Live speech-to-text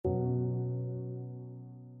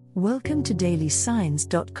Welcome to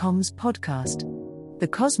dailysigns.com's podcast. The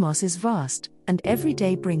cosmos is vast, and every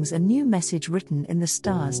day brings a new message written in the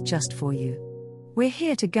stars just for you. We're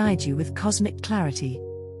here to guide you with cosmic clarity.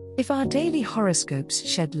 If our daily horoscopes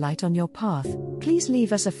shed light on your path, please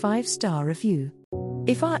leave us a 5-star review.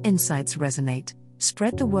 If our insights resonate,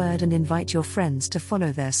 spread the word and invite your friends to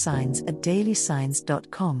follow their signs at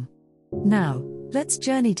dailysigns.com. Now, let's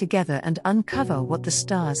journey together and uncover what the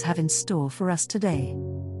stars have in store for us today.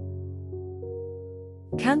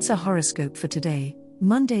 Cancer horoscope for today,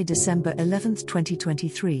 Monday, December 11th,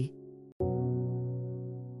 2023.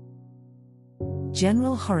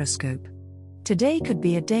 General horoscope. Today could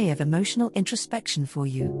be a day of emotional introspection for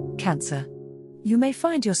you, Cancer. You may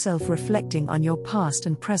find yourself reflecting on your past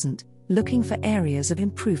and present, looking for areas of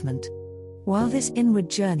improvement. While this inward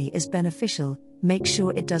journey is beneficial, make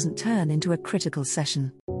sure it doesn't turn into a critical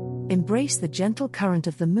session. Embrace the gentle current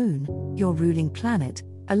of the moon, your ruling planet,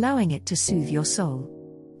 allowing it to soothe your soul.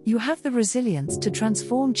 You have the resilience to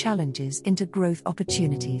transform challenges into growth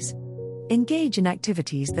opportunities. Engage in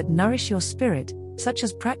activities that nourish your spirit, such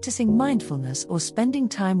as practicing mindfulness or spending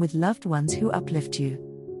time with loved ones who uplift you.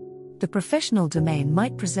 The professional domain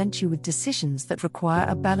might present you with decisions that require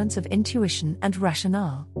a balance of intuition and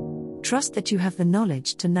rationale. Trust that you have the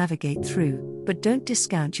knowledge to navigate through, but don't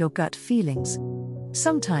discount your gut feelings.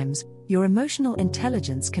 Sometimes, your emotional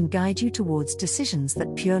intelligence can guide you towards decisions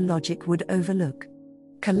that pure logic would overlook.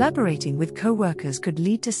 Collaborating with co-workers could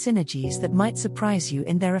lead to synergies that might surprise you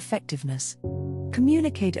in their effectiveness.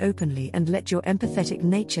 Communicate openly and let your empathetic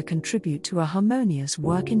nature contribute to a harmonious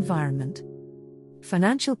work environment.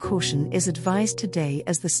 Financial caution is advised today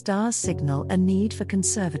as the stars signal a need for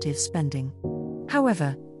conservative spending.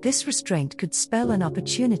 However, this restraint could spell an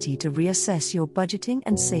opportunity to reassess your budgeting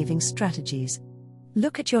and saving strategies.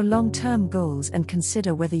 Look at your long-term goals and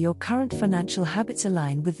consider whether your current financial habits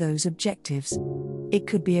align with those objectives. It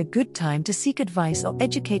could be a good time to seek advice or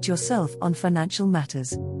educate yourself on financial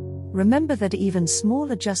matters. Remember that even small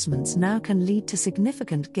adjustments now can lead to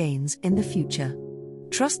significant gains in the future.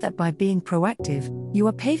 Trust that by being proactive, you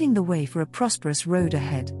are paving the way for a prosperous road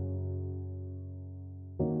ahead.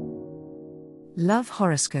 Love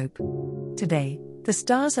horoscope. Today, the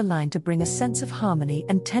stars align to bring a sense of harmony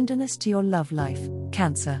and tenderness to your love life,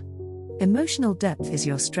 Cancer. Emotional depth is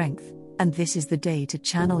your strength, and this is the day to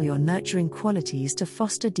channel your nurturing qualities to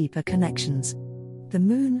foster deeper connections. The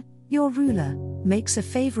moon, your ruler, makes a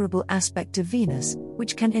favorable aspect to Venus,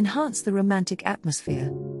 which can enhance the romantic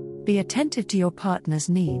atmosphere. Be attentive to your partner's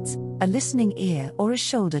needs. A listening ear or a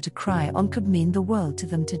shoulder to cry on could mean the world to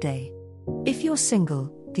them today. If you're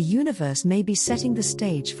single, the universe may be setting the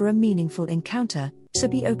stage for a meaningful encounter, so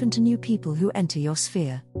be open to new people who enter your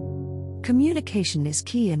sphere. Communication is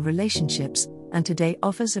key in relationships, and today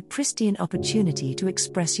offers a pristine opportunity to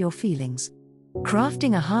express your feelings.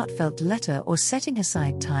 Crafting a heartfelt letter or setting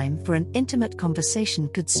aside time for an intimate conversation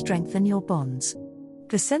could strengthen your bonds.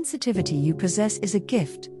 The sensitivity you possess is a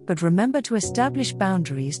gift, but remember to establish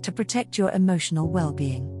boundaries to protect your emotional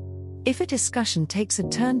well-being. If a discussion takes a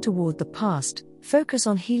turn toward the past, focus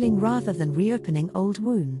on healing rather than reopening old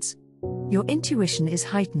wounds. Your intuition is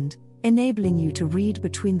heightened, enabling you to read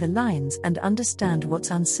between the lines and understand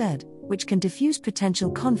what's unsaid, which can diffuse potential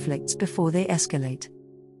conflicts before they escalate.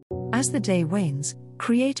 As the day wanes,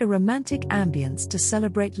 create a romantic ambience to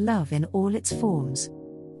celebrate love in all its forms.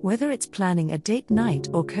 Whether it's planning a date night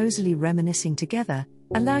or cozily reminiscing together,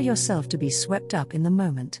 allow yourself to be swept up in the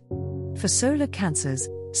moment. For solar Cancers,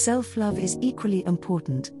 self-love is equally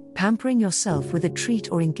important. Pampering yourself with a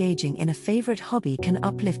treat or engaging in a favorite hobby can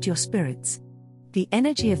uplift your spirits. The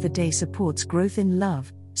energy of the day supports growth in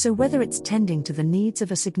love, so whether it's tending to the needs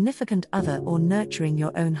of a significant other or nurturing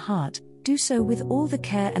your own heart, do so with all the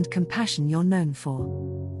care and compassion you're known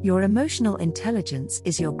for. Your emotional intelligence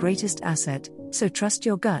is your greatest asset, so trust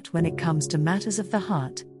your gut when it comes to matters of the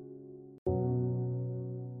heart.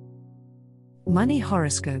 Money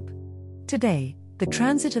horoscope. Today, the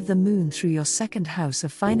transit of the moon through your second house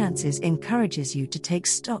of finances encourages you to take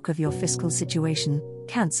stock of your fiscal situation,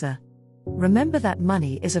 Cancer. Remember that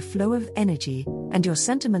money is a flow of energy, and your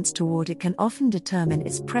sentiments toward it can often determine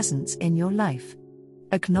its presence in your life.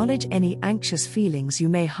 Acknowledge any anxious feelings you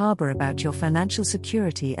may harbor about your financial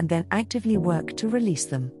security and then actively work to release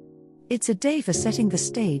them. It's a day for setting the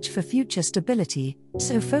stage for future stability,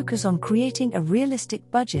 so focus on creating a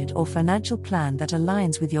realistic budget or financial plan that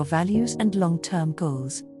aligns with your values and long-term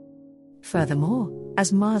goals. Furthermore,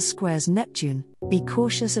 as Mars squares Neptune, be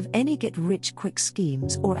cautious of any get-rich-quick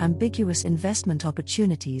schemes or ambiguous investment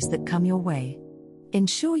opportunities that come your way.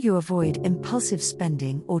 Ensure you avoid impulsive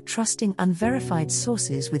spending or trusting unverified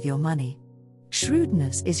sources with your money.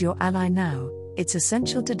 shrewdness is your ally now. It's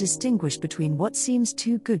essential to distinguish between what seems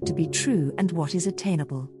too good to be true and what is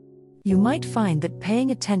attainable. You might find that paying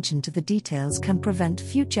attention to the details can prevent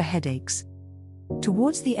future headaches.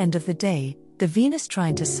 Towards the end of the day, the Venus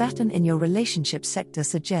trine to Saturn in your relationship sector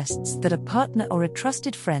suggests that a partner or a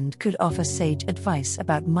trusted friend could offer sage advice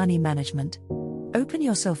about money management. Open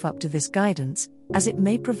yourself up to this guidance, as it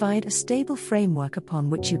may provide a stable framework upon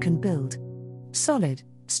which you can build. Solid,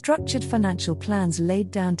 structured financial plans laid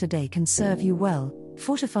down today can serve you well,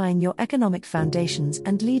 fortifying your economic foundations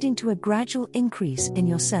and leading to a gradual increase in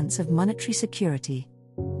your sense of monetary security.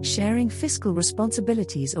 Sharing fiscal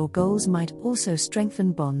responsibilities or goals might also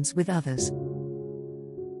strengthen bonds with others.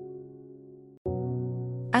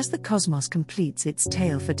 As the cosmos completes its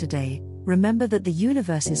tale for today, remember that the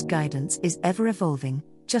universe's guidance is ever evolving,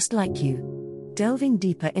 just like you. Delving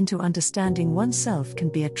deeper into understanding oneself can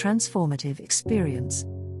be a transformative experience.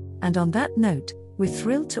 And on that note, we're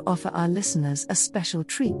thrilled to offer our listeners a special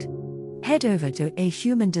treat. Head over to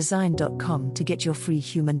ahumandesign.com to get your free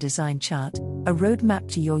human design chart, a roadmap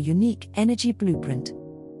to your unique energy blueprint.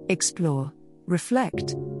 Explore,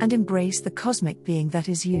 reflect, and embrace the cosmic being that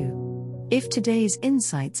is you. If today's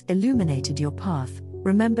insights illuminated your path,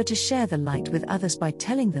 remember to share the light with others by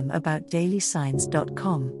telling them about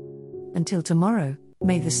dailysigns.com. Until tomorrow,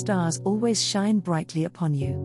 may the stars always shine brightly upon you.